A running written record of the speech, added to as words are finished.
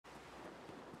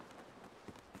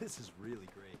This is really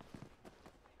great.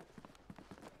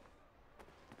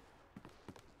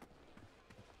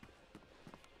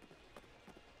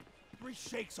 Three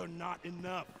shakes are not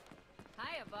enough.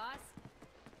 Hiya, boss.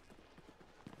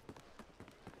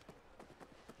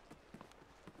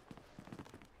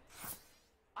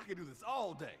 I can do this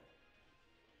all day.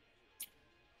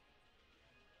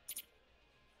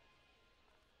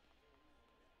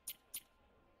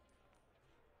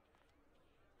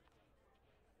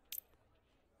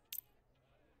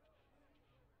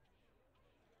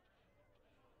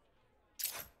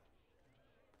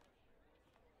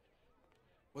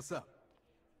 What's up?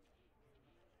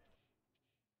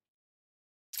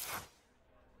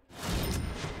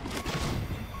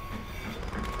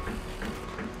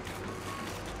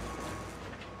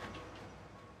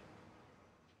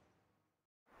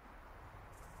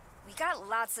 We got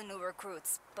lots of new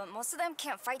recruits, but most of them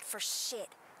can't fight for shit.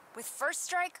 With First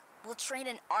Strike, we'll train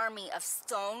an army of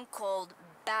stone-cold,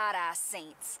 badass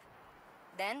saints.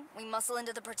 Then, we muscle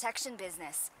into the protection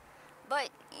business. But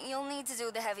you'll need to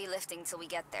do the heavy lifting till we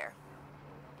get there.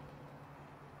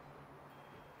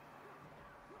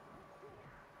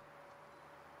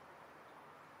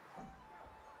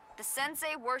 The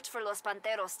sensei worked for Los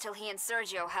Panteros till he and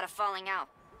Sergio had a falling out.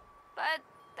 But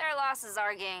their loss is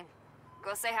our gain.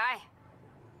 Go say hi.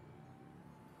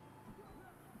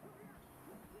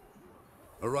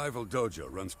 A rival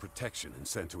dojo runs protection in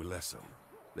Santo Ileso.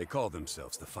 They call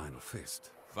themselves the Final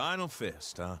Fist. Final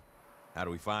Fist, huh? How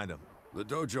do we find them? The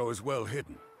dojo is well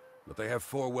hidden, but they have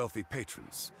 4 wealthy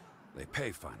patrons. They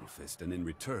pay Final Fist, and in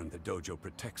return, the dojo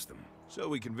protects them. So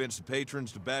we convince the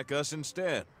patrons to back us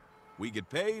instead. We get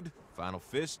paid, Final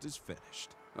Fist is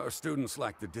finished. Our students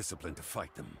lack the discipline to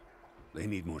fight them. They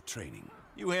need more training.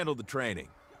 You handle the training.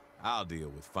 I'll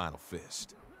deal with Final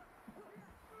Fist.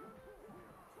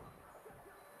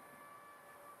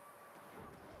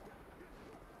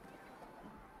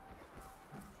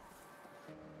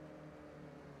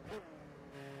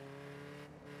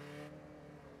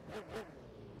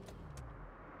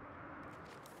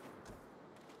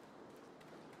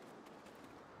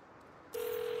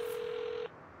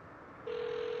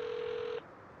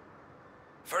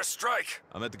 First Strike!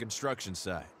 I'm at the construction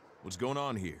site. What's going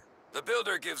on here? The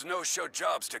builder gives no-show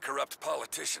jobs to corrupt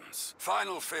politicians.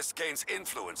 Final Fist gains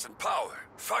influence and power.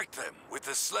 Fight them with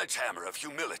the sledgehammer of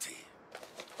humility.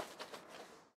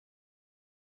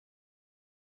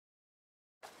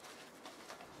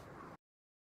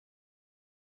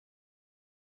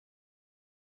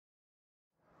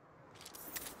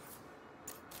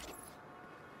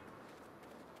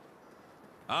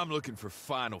 I'm looking for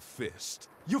Final Fist.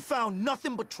 You found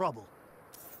nothing but trouble.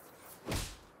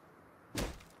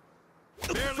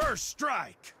 First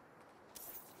Strike!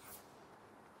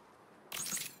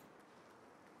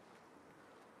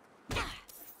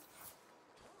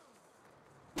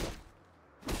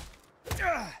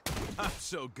 I'm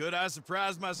so good I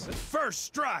surprised myself. First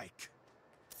Strike!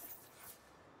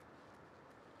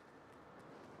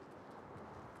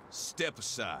 Step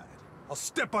aside. I'll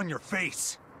step on your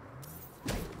face.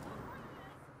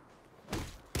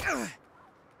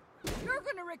 You're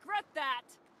gonna regret that!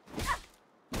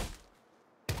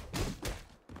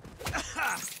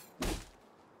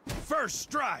 First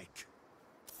Strike!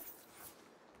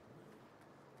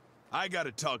 I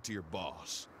gotta talk to your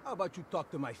boss. How about you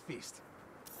talk to my fist?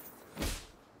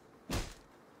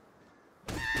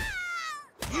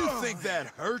 You think that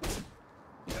hurt?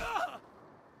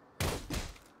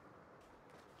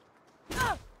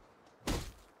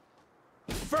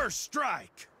 First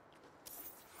Strike!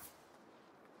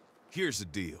 Here's the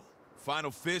deal.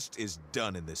 Final Fist is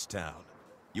done in this town.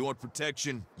 You want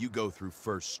protection, you go through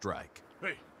First Strike.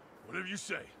 Hey, whatever you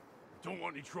say. Don't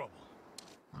want any trouble.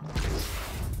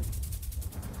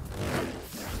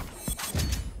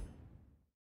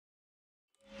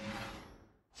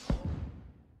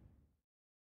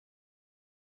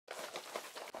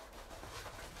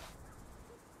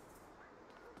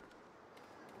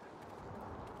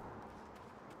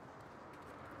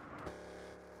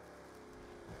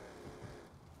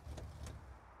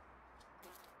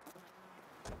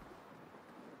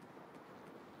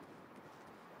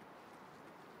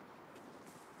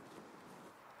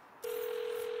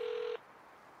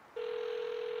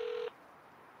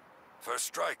 First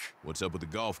Strike. What's up with the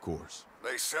golf course?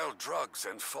 They sell drugs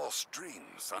and false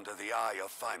dreams under the eye of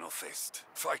Final Fist.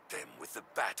 Fight them with the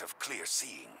bat of clear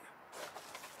seeing.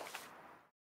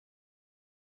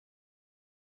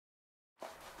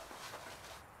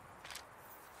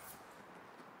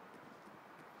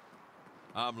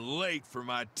 I'm late for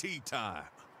my tea time.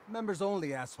 Members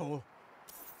only, asshole.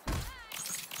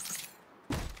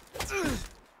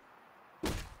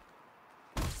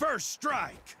 First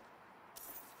strike!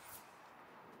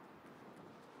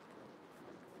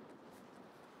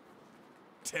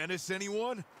 Tennis,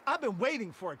 anyone? I've been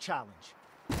waiting for a challenge.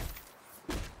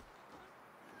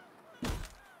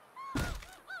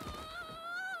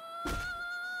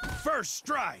 First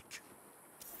strike!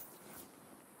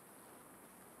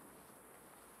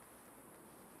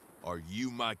 Are you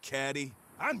my caddy?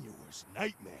 I'm your worst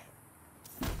nightmare.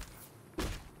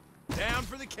 Down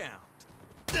for the count.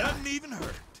 Doesn't even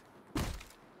hurt.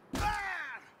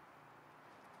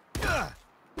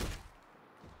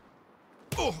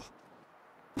 Oh!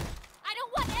 I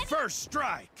don't want any— First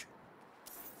strike!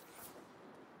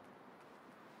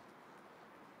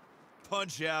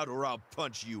 Punch out or I'll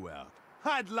punch you out.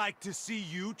 I'd like to see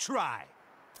you try.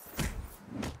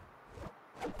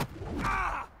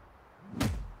 Ah!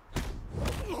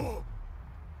 Oh!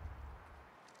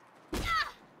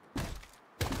 Ah!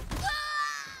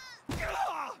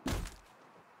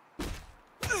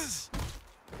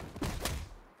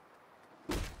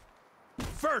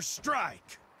 First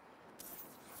strike!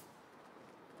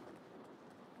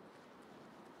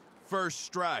 First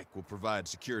strike will provide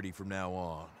security from now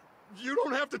on. You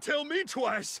don't have to tell me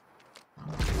twice.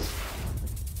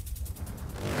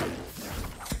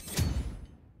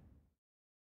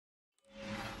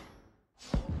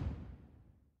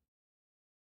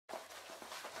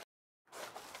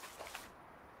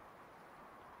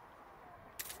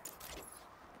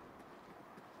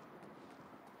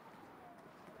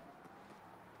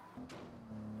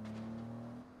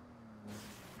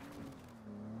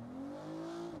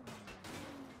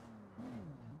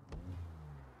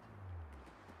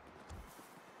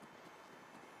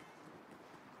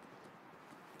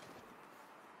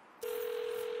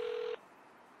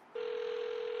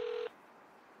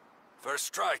 First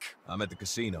strike. I'm at the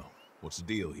casino. What's the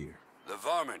deal here? The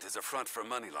varmint is a front for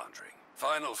money laundering.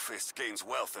 Final Fist gains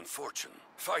wealth and fortune.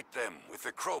 Fight them with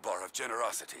the crowbar of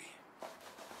generosity.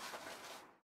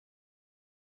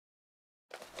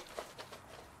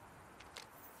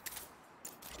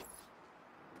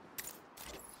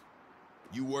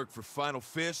 You work for Final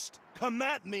Fist? Come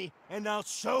at me, and I'll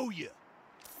show you.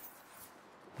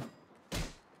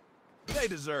 They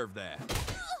deserve that.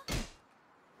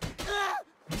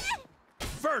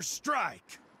 First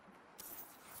strike!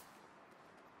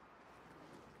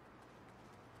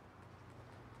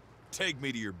 Take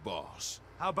me to your boss.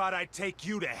 How about I take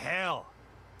you to hell?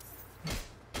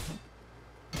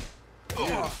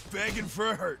 Oh, begging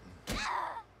for a hurting.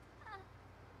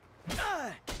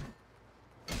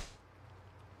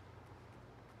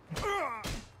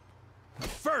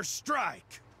 First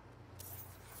strike!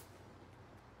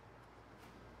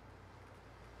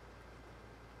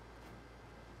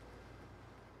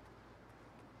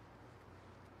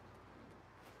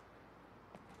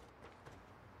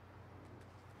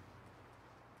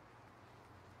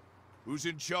 Who's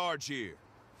in charge here?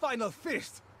 Final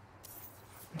fist!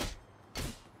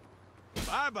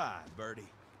 Bye-bye, Birdie.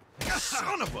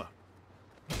 Son of a...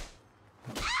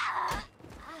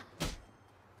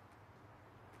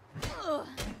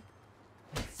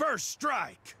 First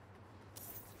strike!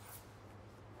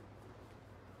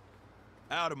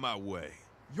 Out of my way.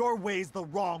 Your way's the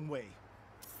wrong way.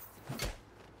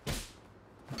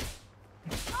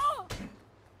 Oh!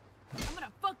 I'm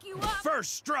gonna fuck you up!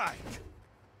 First strike!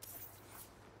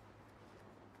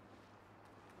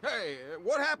 Hey,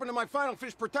 what happened to my Final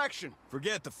Fist protection?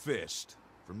 Forget the fist.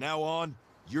 From now on,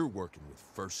 you're working with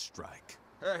First Strike.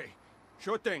 Hey,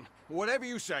 sure thing. Whatever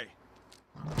you say.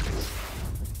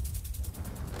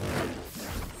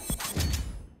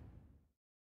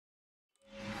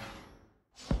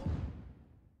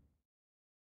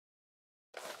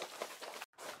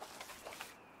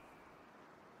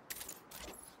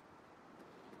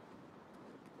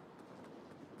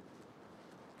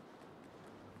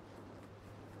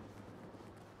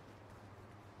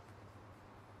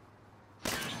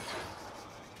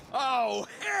 Oh,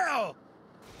 hell!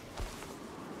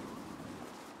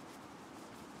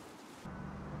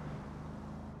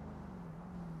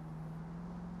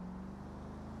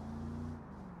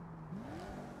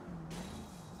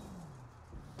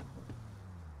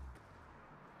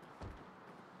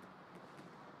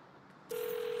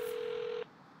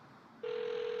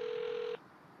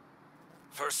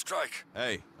 First strike.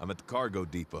 Hey, I'm at the cargo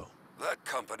depot. That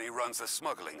company runs a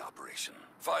smuggling operation.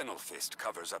 Final Fist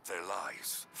covers up their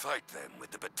lies. Fight them with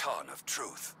the baton of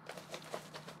truth.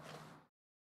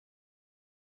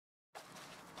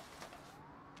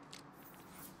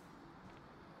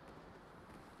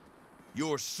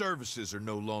 Your services are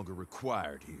no longer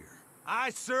required here.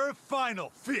 I serve Final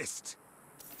Fist.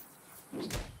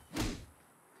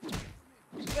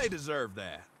 They deserve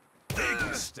that. Big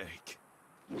mistake.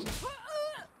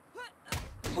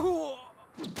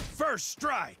 First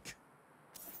strike.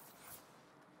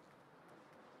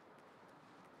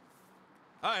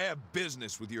 I have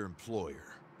business with your employer.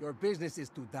 Your business is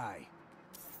to die.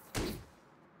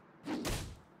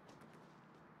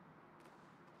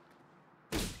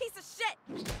 Piece of shit!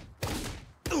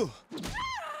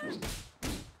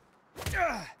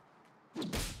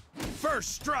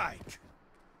 First strike.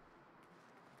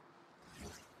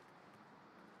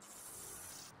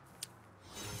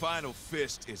 Final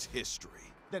fist is history.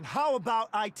 Then how about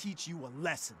I teach you a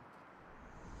lesson?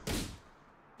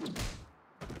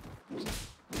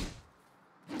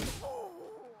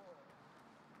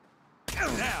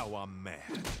 Now I'm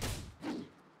mad.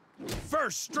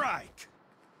 First strike.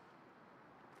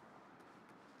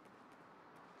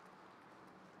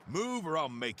 Move or I'll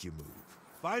make you move.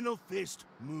 Final fist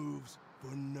moves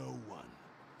for no one.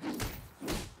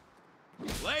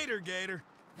 Later, Gator.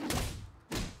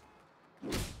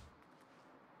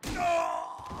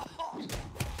 Ow!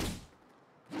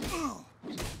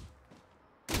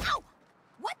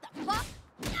 What the fuck?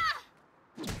 Ah!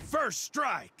 First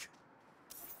strike.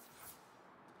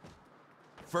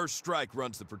 First strike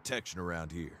runs the protection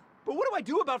around here. But what do I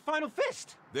do about Final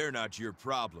Fist? They're not your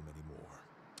problem anymore.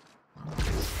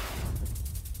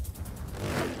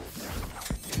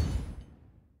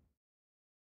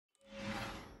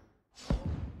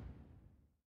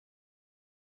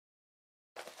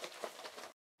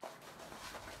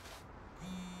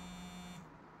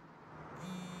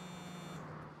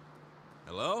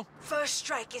 Hello? First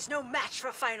Strike is no match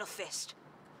for Final Fist.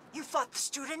 You fought the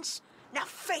students, now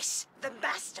face the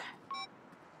master.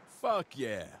 Fuck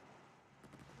yeah.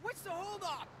 What's the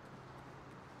holdup?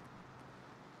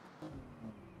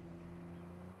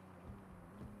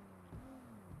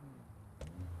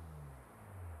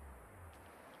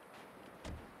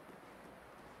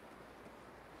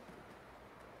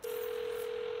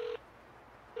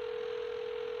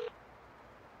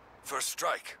 First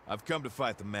strike. I've come to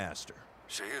fight the Master.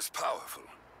 She is powerful,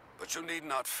 but you need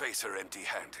not face her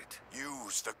empty-handed.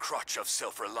 Use the crutch of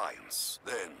self-reliance.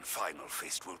 Then Final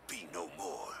Fist will be no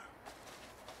more.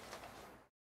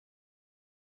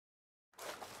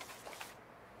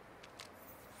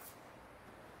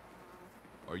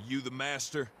 Are you the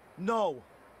Master? No.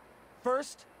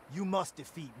 First, you must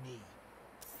defeat me.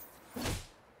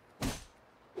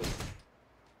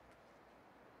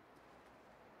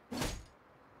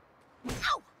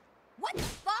 Ow! What the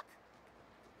fuck?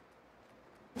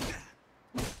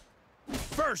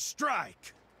 First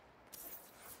strike!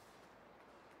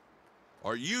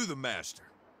 Are you the Master?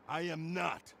 I am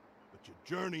not, but your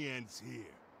journey ends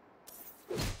here.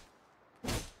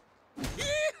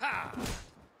 Yeehaw!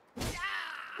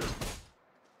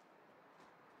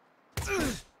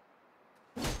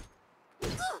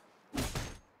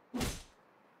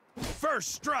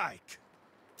 First strike!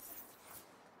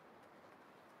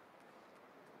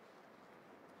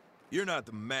 You're not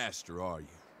the Master, are you?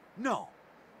 No,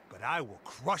 but I will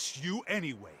crush you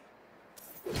anyway.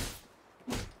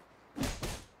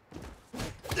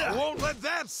 I won't let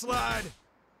that slide!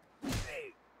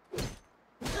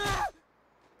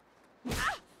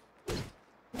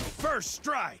 First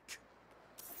strike!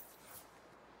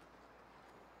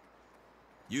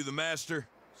 You the Master?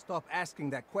 Stop asking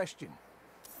that question.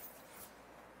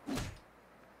 I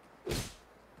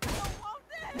don't want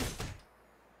this!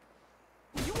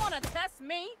 You wanna test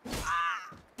me?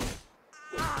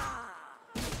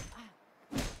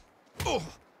 Oh!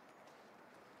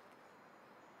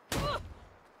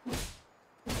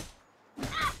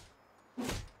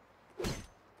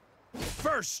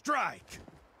 First strike!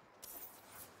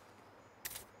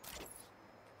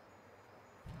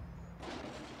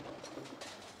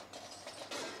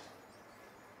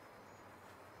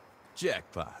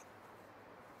 Jackpot.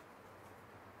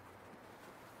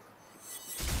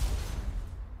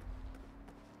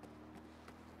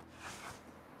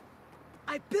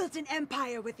 I built an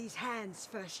empire with these hands,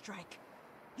 First Strike.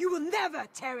 You will never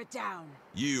tear it down.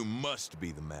 You must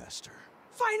be the Master.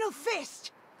 Final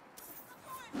Fist!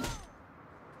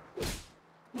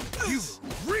 You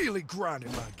really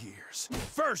grinding my gears.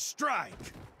 First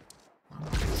strike!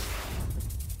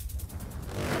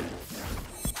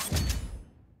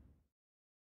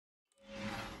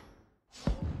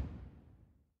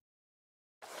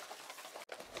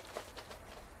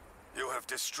 You have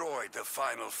destroyed the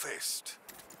Final Fist.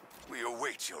 We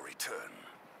await your return.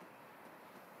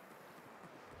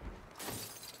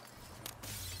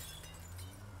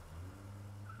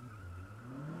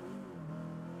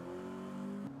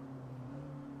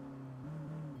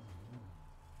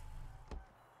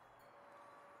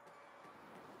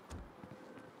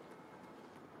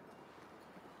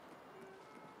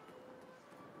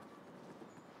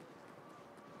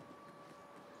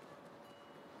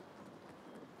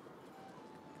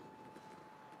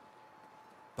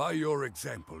 By your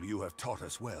example, you have taught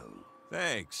us well.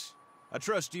 Thanks. I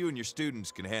trust you and your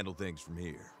students can handle things from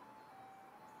here.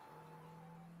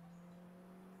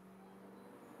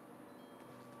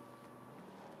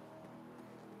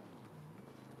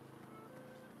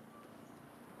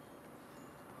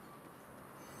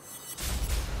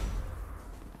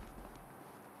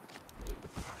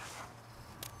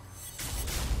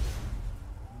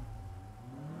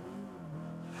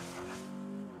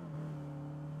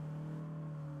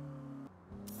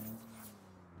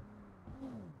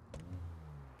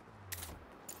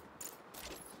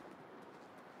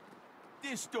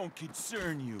 This don't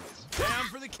concern you. Down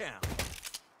for the count.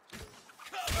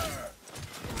 Cover!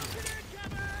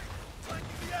 Flanking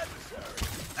the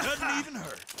adversary! Doesn't even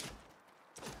hurt.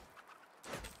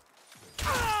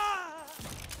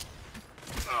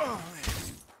 Oh,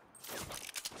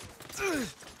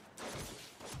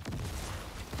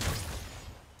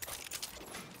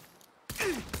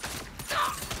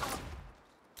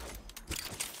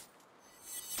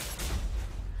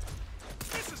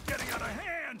 This is getting out of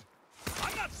hand!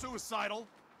 I'm not suicidal!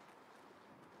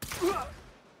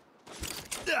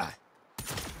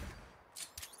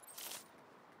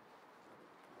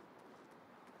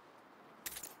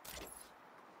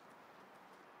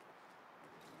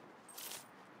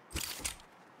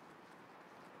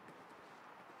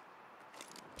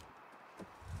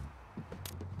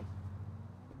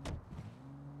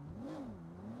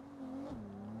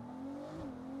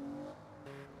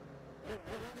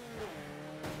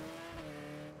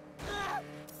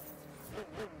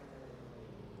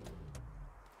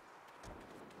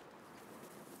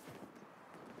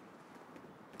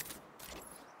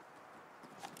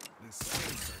 the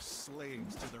Saints are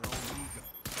slaves to their own ego.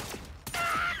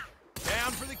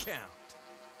 Down for the count.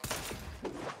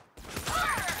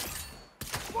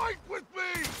 Fight with me!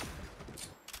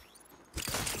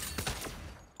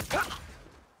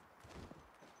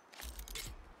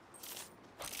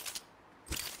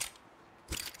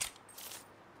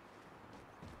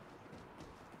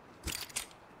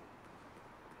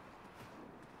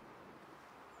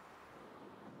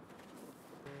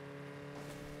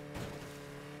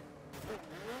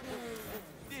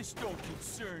 This don't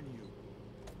concern you.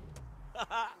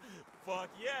 Fuck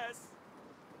yes.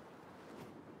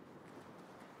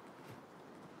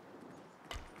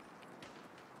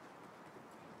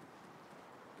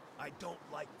 I don't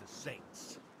like the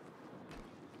Saints.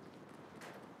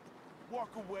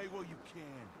 Walk away while you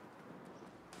can.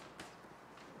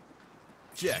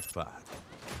 Jackpot.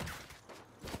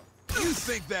 You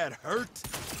think that hurt?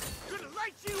 Gonna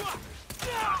light you up.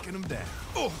 Knocking him down.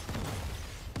 Oh.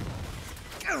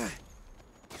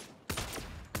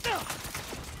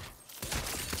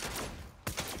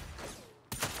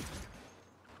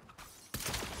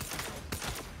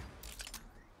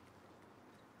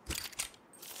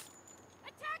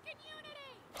 Attacking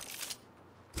Unity!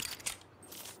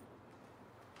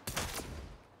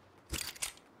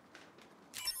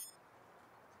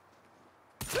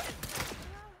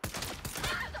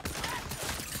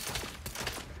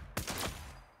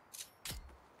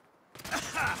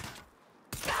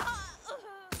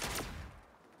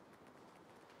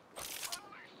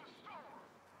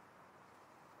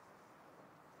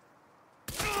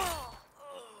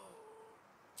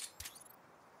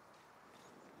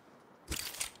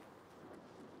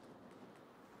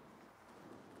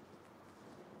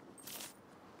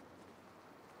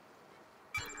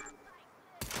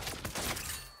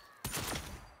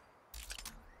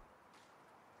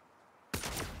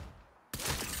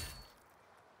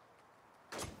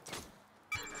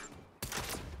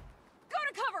 Go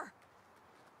to cover!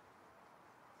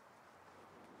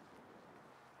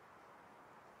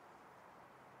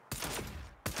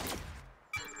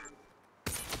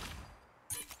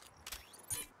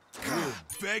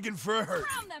 Begging for a hurt.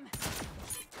 Ground them!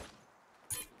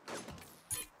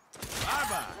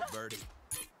 Bye-bye, birdie.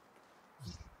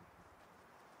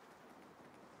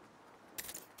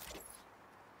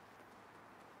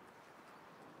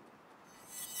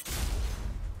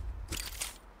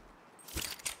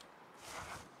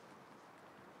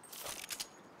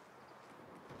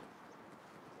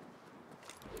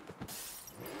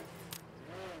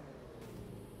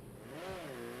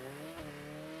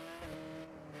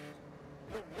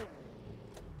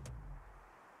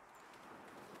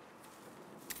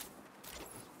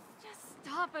 Just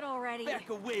stop it already. Back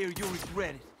away or you'll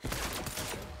regret it.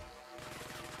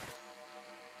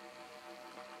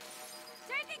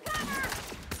 Taking cover!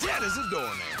 Dead as a doornail.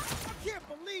 I can't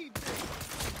believe this.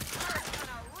 I'm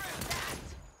gonna rip that!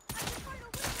 I can find a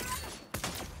wizard!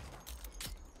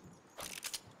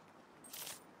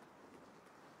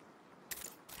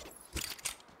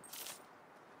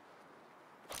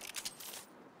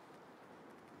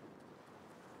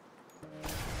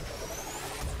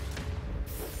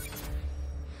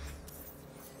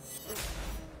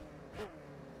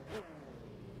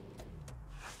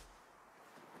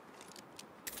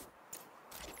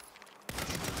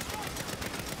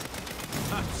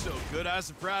 I'm so good I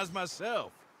surprised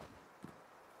myself.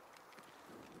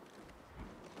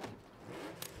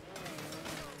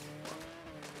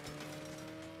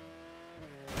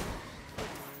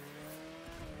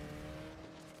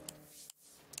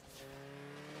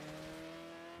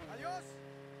 Adios.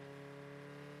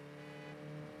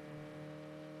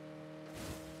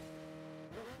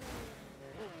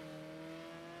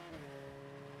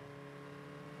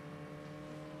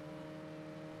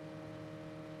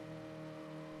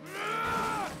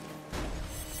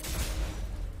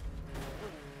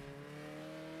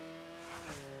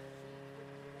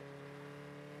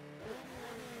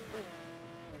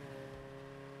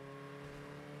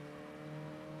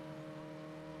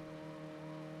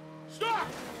 Stop!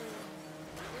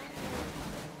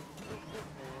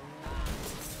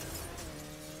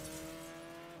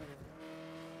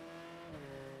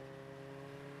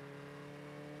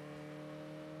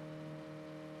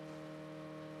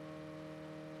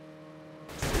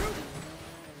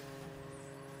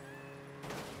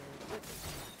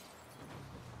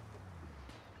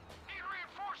 Need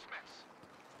reinforcements.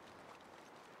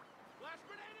 Last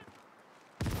grenade.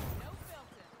 No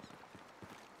filter.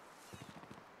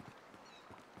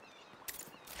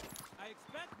 I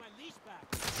expect my leash back.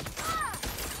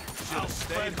 Should've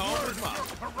stayed home with Mom.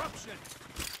 Corruption.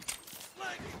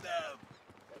 Flanking them.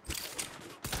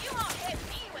 You won't hit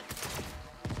me with.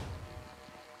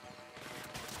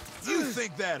 You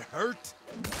think that hurt?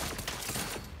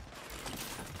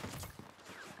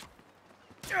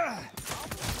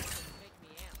 Make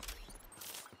me out.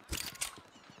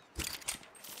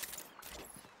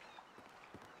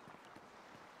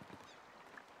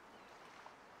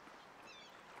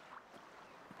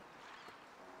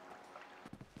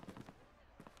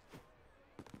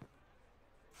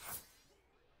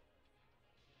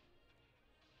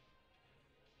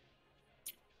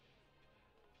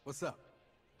 What's up?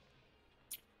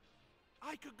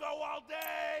 I could go all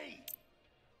day!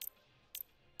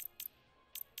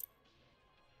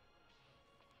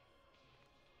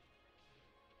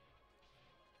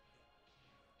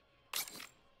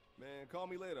 Man, call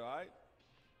me later, all right?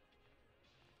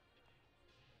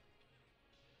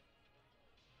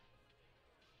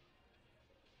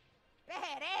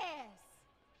 Badass.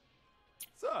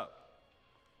 What's up?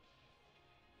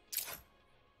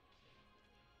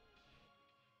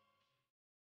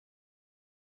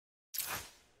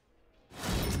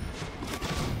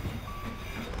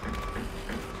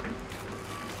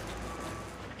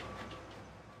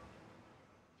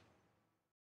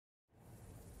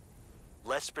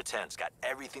 Let's Pretend's got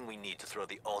everything we need to throw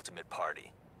the ultimate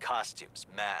party. Costumes,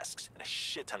 masks, and a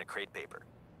shit ton of crate paper.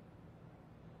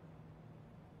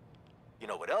 You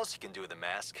know what else you can do with a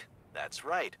mask? That's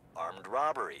right, armed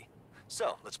robbery.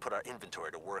 So, let's put our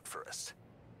inventory to work for us.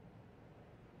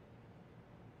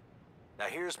 Now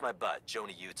here's my butt,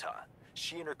 Joni Utah.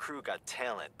 She and her crew got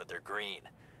talent, but they're green.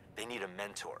 They need a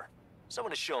mentor.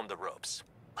 Someone to show them the ropes.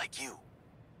 Like you.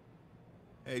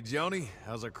 Hey, Joni,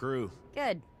 how's our crew?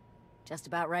 Good. Just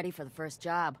about ready for the first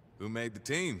job. Who made the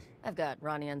team? I've got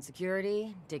Ronnie on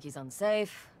security, Dickie's on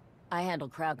safe. I handle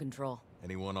crowd control.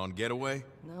 Anyone on getaway?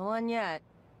 No one yet.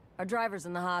 Our driver's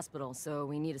in the hospital, so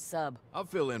we need a sub. I'll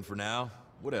fill in for now.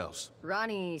 What else?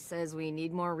 Ronnie says we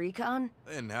need more recon?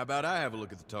 Then how about I have a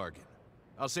look at the target?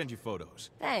 I'll send you photos.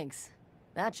 Thanks.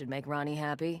 That should make Ronnie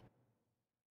happy.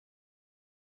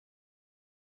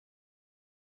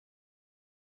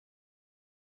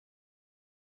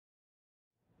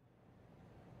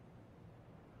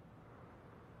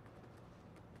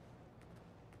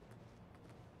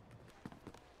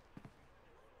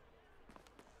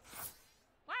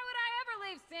 Why would I ever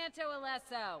leave Santo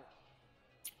Ileso?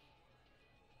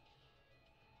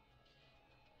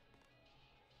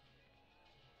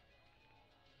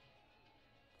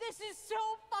 This is so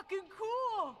fucking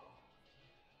cool!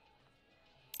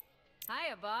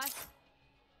 Hiya, boss.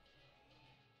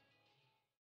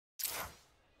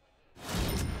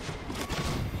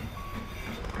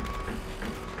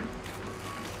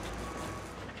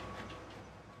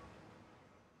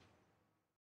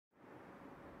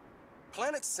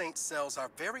 Planet Saint sells our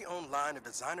very own line of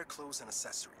designer clothes and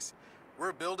accessories.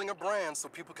 We're building a brand so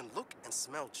people can look and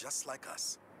smell just like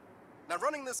us. Now,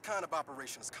 running this kind of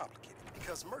operation is complicated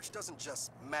because merch doesn't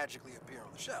just magically appear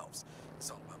on the shelves.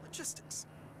 It's all about logistics.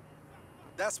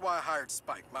 That's why I hired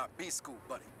Spike, my B-school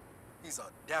buddy. He's a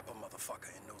dapper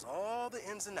motherfucker and knows all the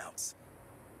ins and outs.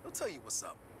 He'll tell you what's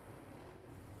up.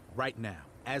 Right now,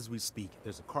 as we speak,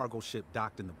 there's a cargo ship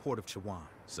docked in the port of Chawan.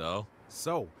 So?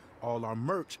 So, all our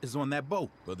merch is on that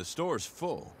boat. But the store's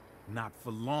full. Not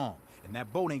for long, and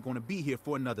that boat ain't gonna be here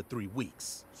for another 3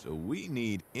 weeks. So we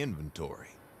need inventory.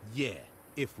 Yeah,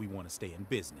 if we want to stay in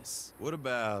business. What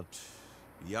about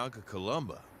Bianca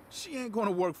Columba? She ain't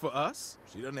gonna work for us.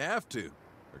 She doesn't have to.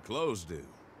 Her clothes do.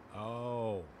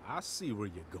 Oh, I see where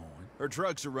you're going. Her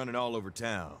trucks are running all over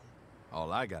town.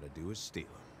 All I gotta do is steal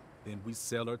them. Then we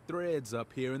sell her threads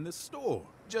up here in the store.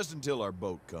 Just until our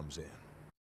boat comes in.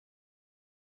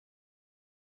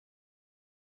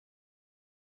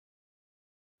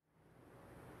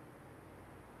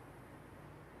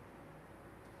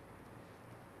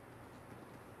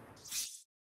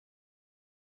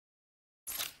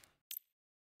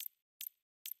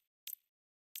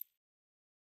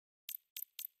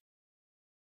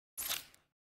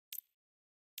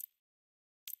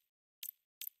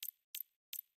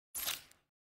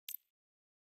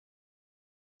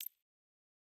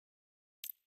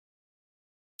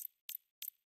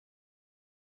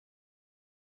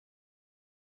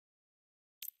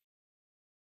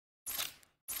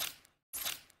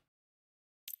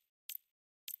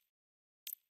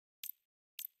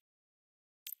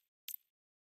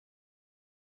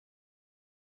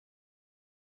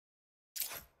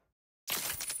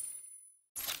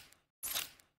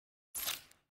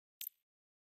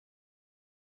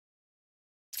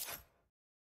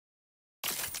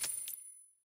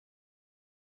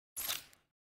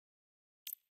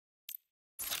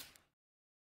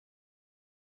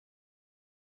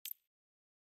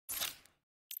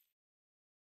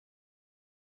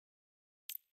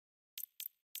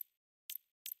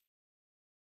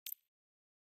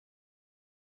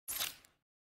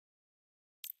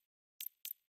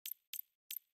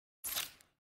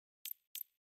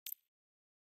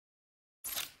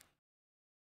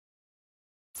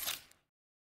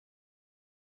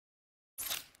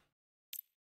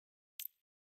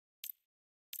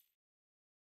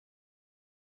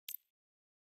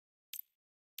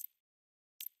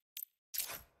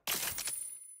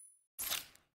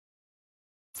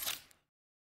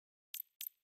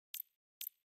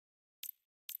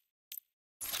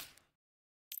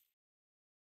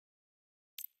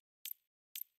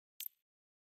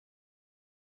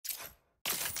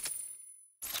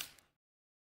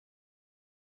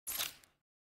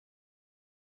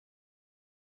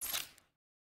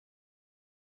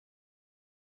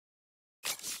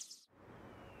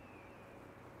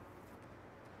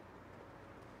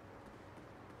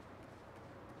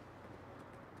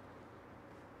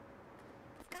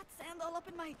 Got sand all up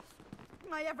in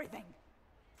my everything.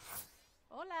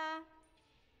 Hola.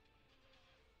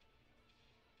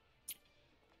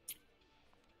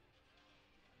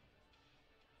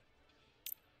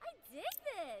 I dig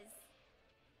this.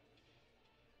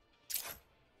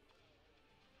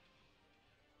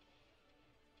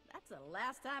 That's the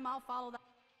last time I'll follow that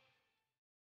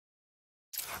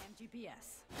damn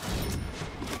GPS.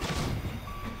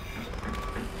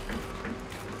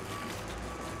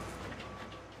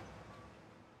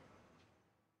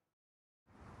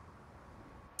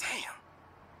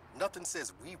 Nothing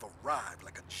says we've arrived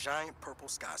like a giant purple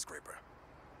skyscraper.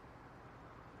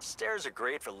 Stairs are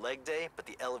great for leg day, but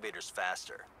the elevator's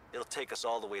faster. It'll take us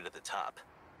all the way to the top.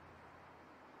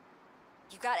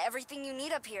 You got everything you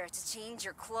need up here to change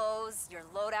your clothes, your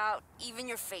loadout, even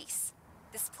your face.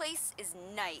 This place is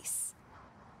nice.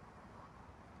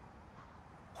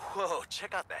 Whoa,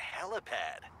 check out the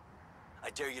helipad.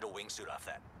 I dare you to wingsuit off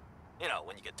that. You know,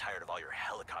 when you get tired of all your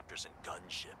helicopters and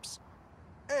gunships.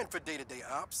 And for day-to-day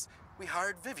ops, we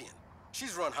hired Vivian.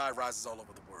 She's run high-rises all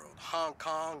over the world. Hong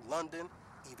Kong, London,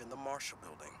 even the Marshall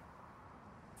Building.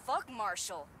 Fuck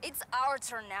Marshall. It's our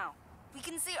turn now. We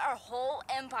can see our whole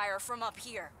empire from up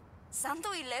here. Santo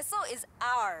Ileso is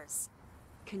ours.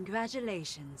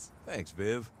 Congratulations. Thanks,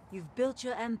 Viv. You've built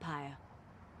your empire.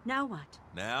 Now what?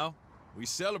 Now, we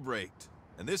celebrate.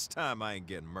 And this time I ain't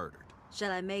getting murdered.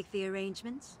 Shall I make the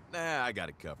arrangements? Nah, I got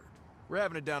it covered. We're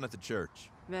having it down at the church.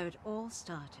 Where it all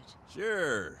started.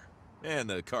 Sure. And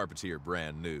the carpet's here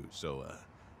brand new, so,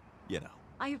 you know.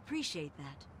 I appreciate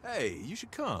that. Hey, you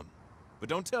should come. But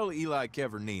don't tell Eli,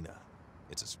 Kev, or Nina.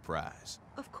 It's a surprise.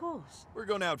 Of course. We're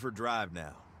going out for a drive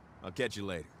now. I'll catch you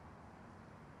later.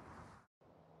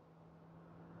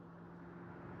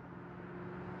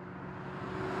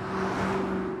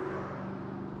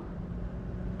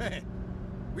 Hey,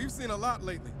 we've seen a lot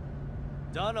lately.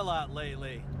 Done a lot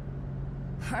lately.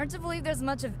 Hard to believe there's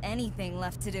much of anything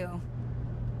left to do.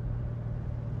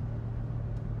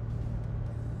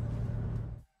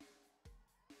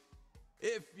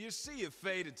 If you see a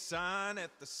faded sign at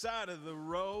the side of the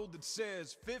road that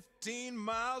says 15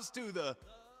 miles to the...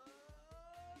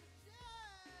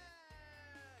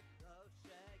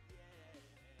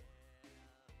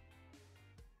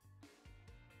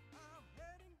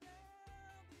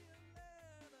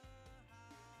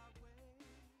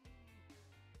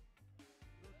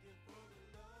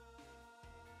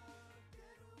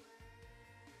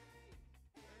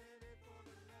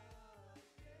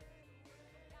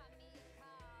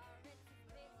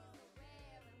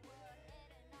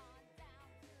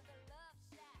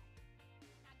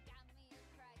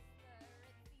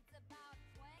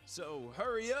 So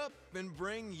hurry up and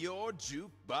bring your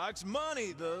jukebox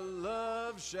money. The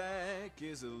Love Shack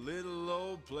is a little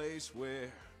old place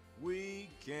where we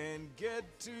can get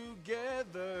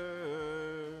together.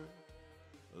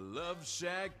 A Love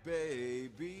Shack,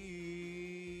 baby.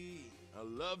 A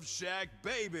Love Shack,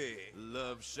 baby.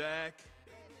 Love Shack.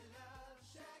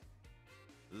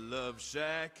 Love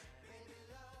Shack.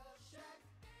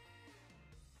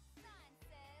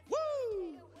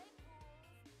 Woo!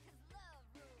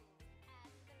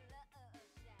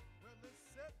 Well, it's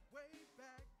set way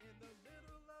back in the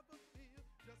middle of a field,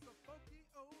 just a funky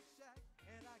old shack,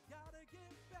 and I gotta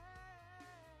get back.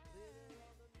 Glitter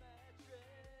on the mattress.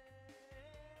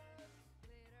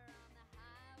 Glitter on the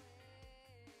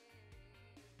highway.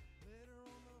 Glitter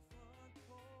on the front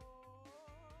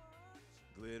porch.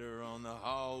 Glitter on the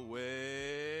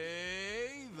hallway.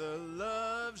 The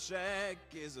Love Shack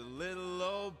is a little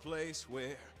old place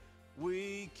where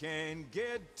we can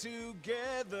get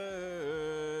together.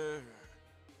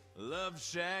 Love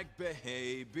Shack,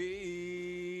 baby.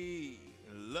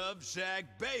 Love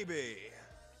Shack, baby.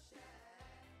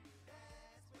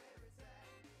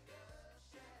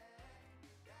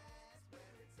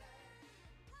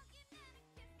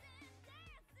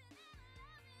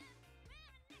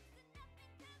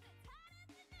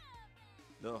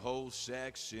 The whole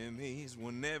shack shimmies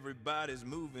when everybody's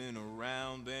moving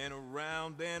around and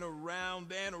around and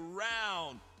around and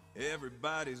around.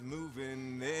 Everybody's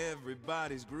moving,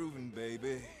 everybody's grooving,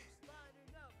 baby.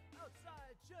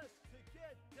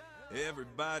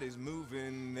 Everybody's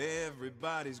moving,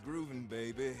 everybody's grooving,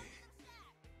 baby.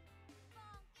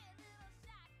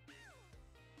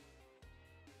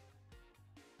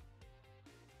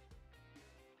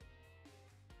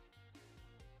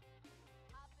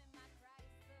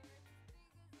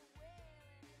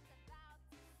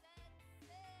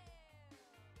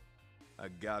 I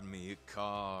got me a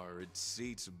car, it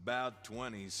seats about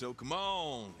 20, so come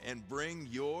on and bring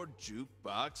your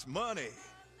jukebox money.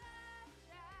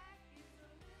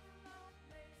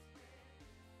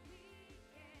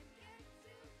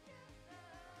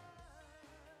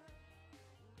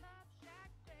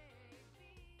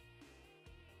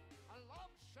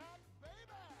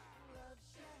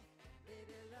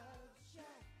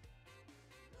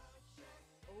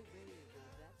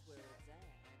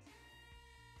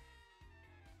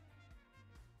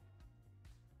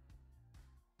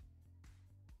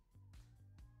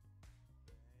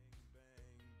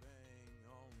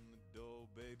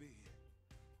 Baby,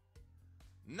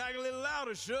 knock a little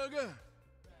louder, sugar.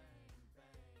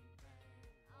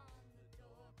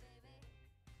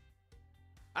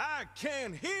 I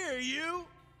can hear you.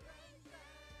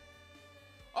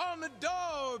 On the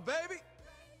door, baby.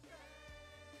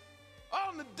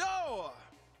 On the door.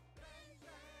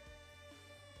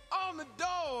 On the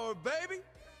door, baby.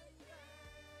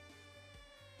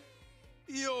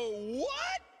 Yo,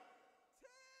 what?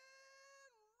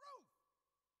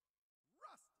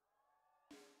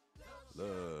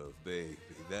 Love, baby,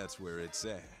 that's where it's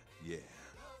at. Yeah.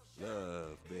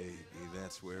 Love, baby,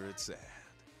 that's where it's at.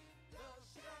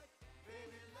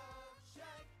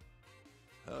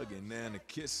 Hugging and a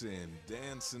kissing,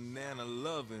 dancing and a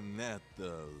loving at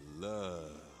the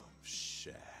Love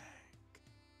Shack.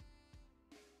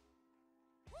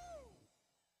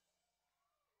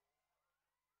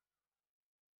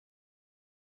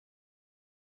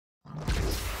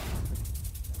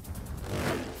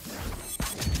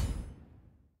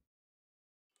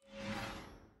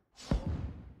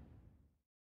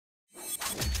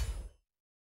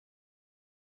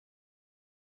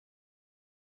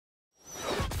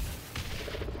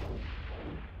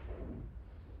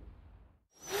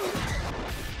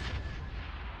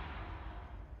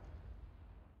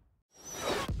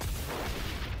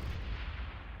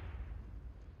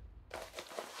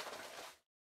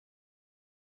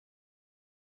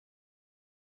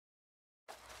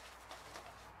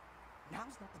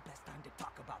 Now's not the best time to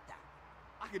talk about that.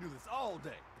 I could do this all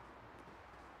day.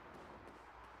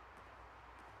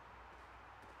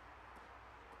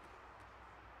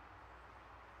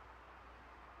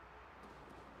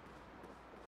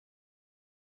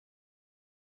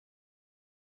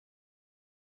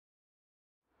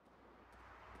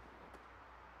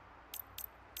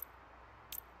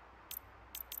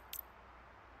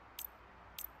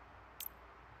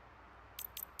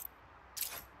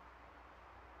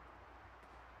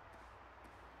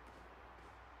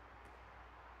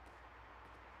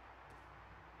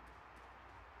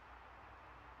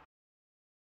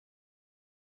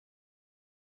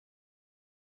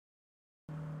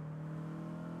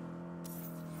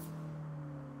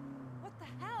 What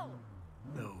the hell?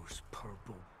 Those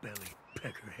purple-bellied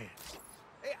peckerheads.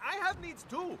 Hey, I have needs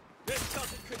too. This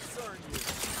doesn't concern you.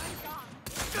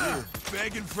 You're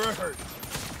begging for hurt.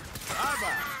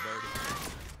 Bye-bye, Birdie.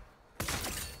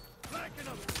 Flanking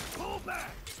them! Pull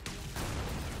back!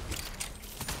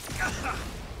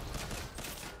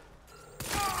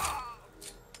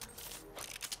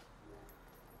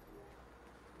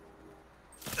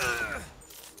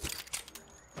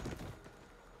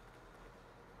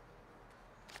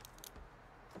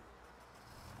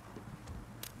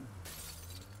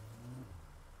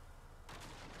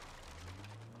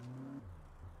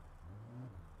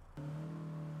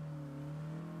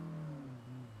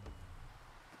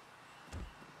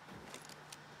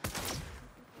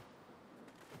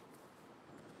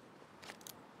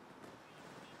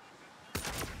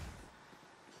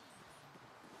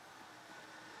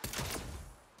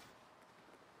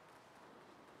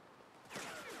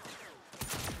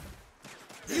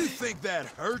 You think that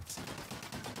hurt?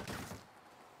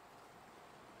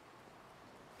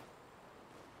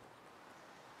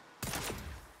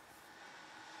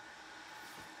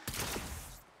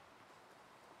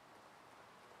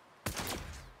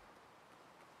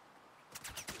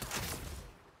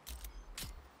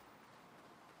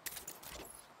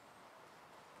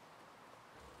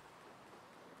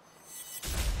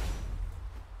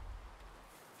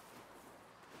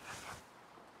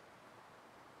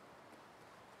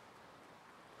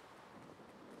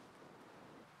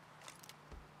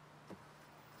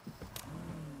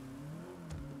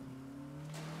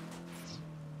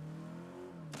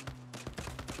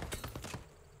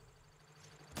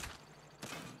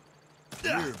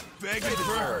 You're begging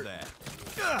for hurt.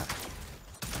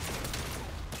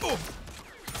 Oh.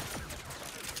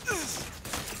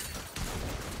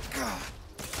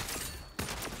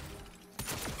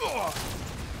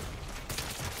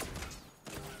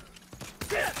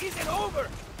 This isn't over!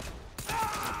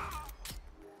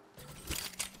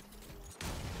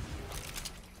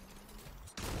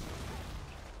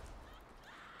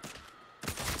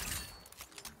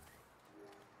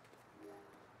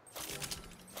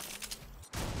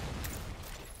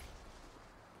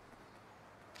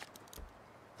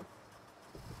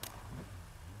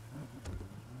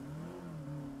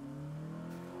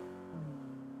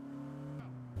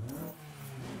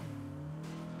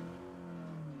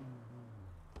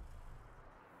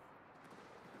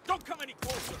 Don't come any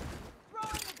closer! Throwing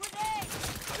a grenade!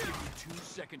 I'll give you 2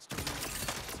 seconds to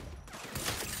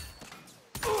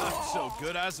I'm so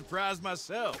good I surprised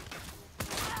myself.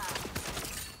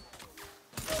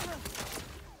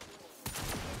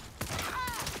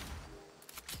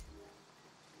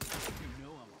 You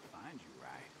know I'm gonna find you,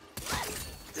 right?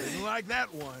 Didn't like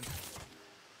that one.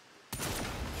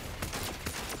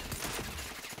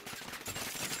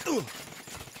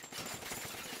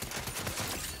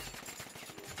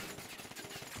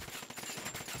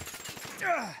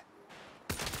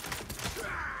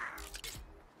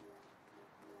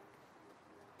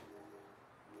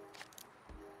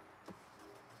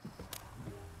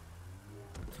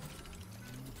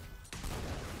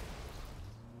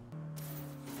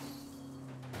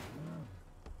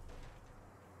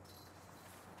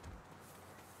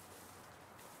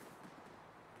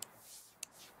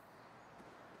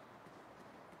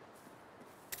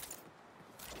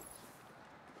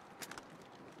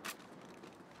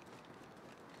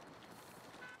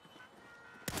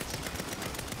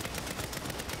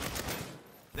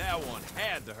 That one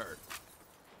had to hurt.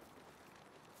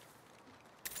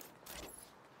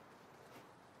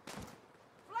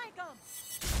 Flank 'em!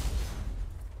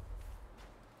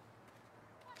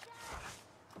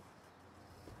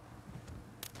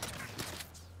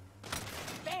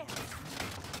 Bam!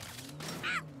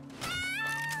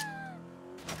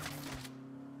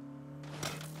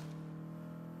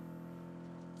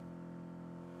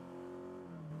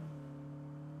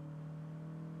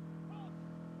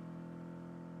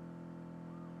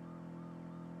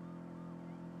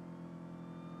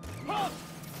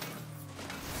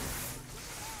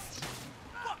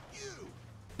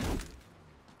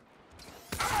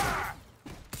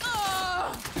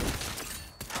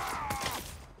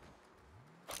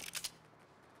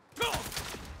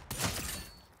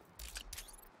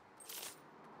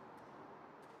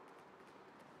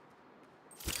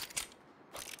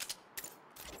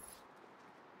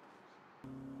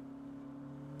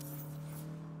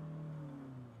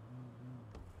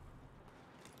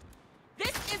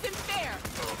 This isn't fair!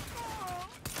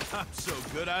 I'm so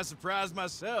good I surprised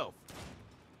myself.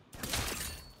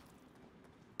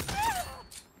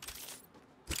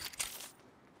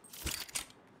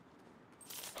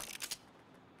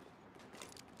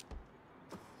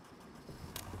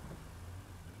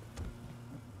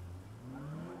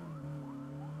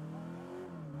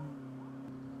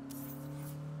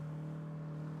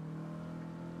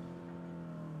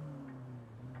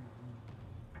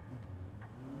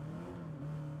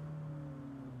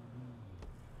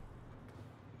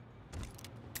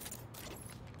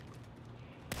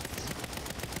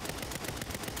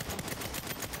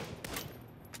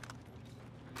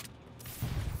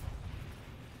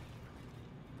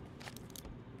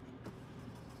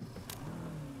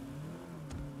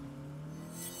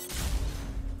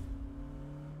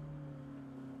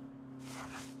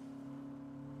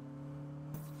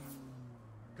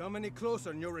 Come any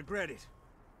closer and you'll regret it.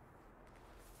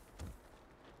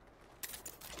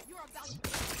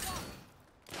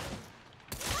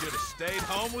 Should have stayed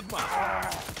home with mine.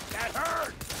 That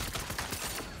hurt!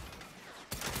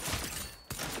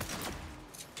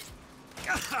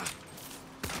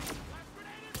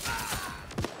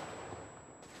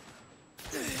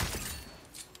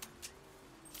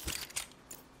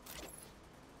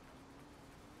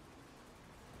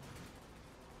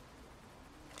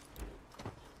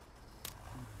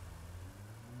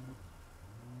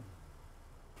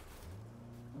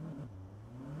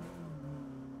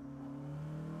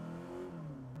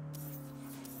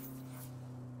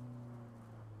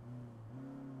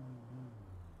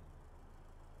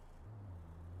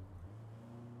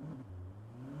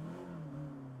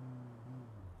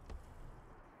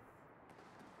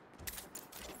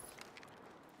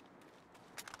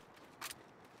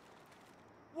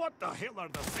 What the hell are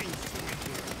the things doing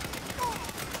here?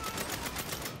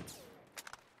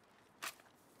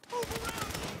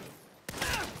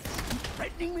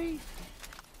 Threatening me?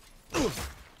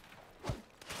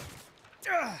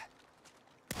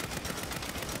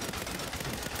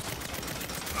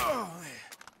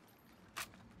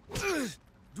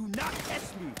 Do not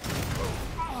test me!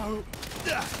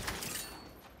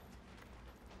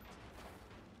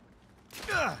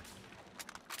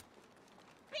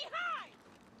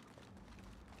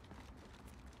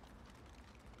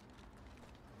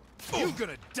 You're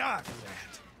gonna die for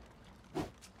that!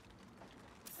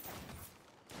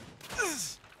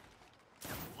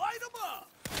 Light them up!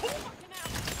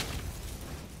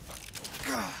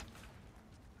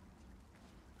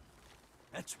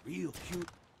 That's real cute.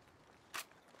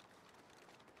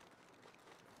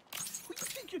 Who do you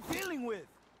think you're dealing with?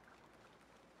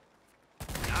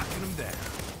 Knocking them down.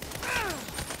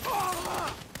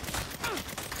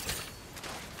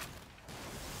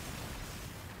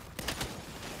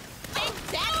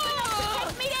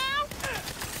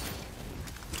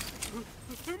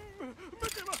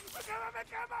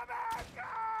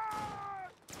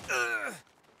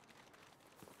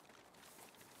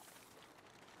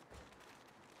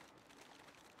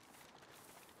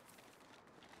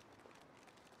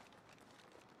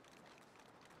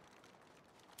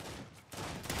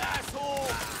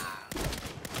 Asshole!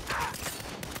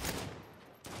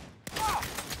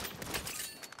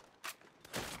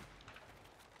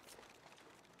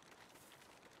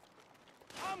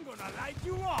 I'm gonna light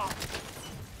you off!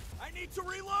 I need to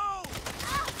reload!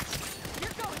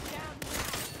 You're going down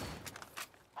now.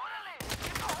 Orderly!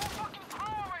 Get the whole fucking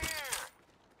crew over here!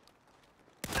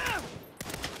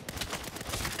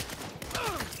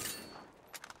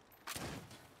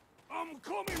 I'm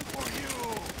coming for you!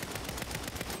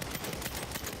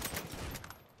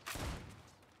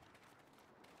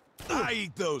 I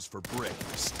eat those for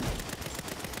breakfast.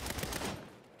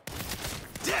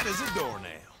 Dead as a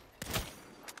doornail.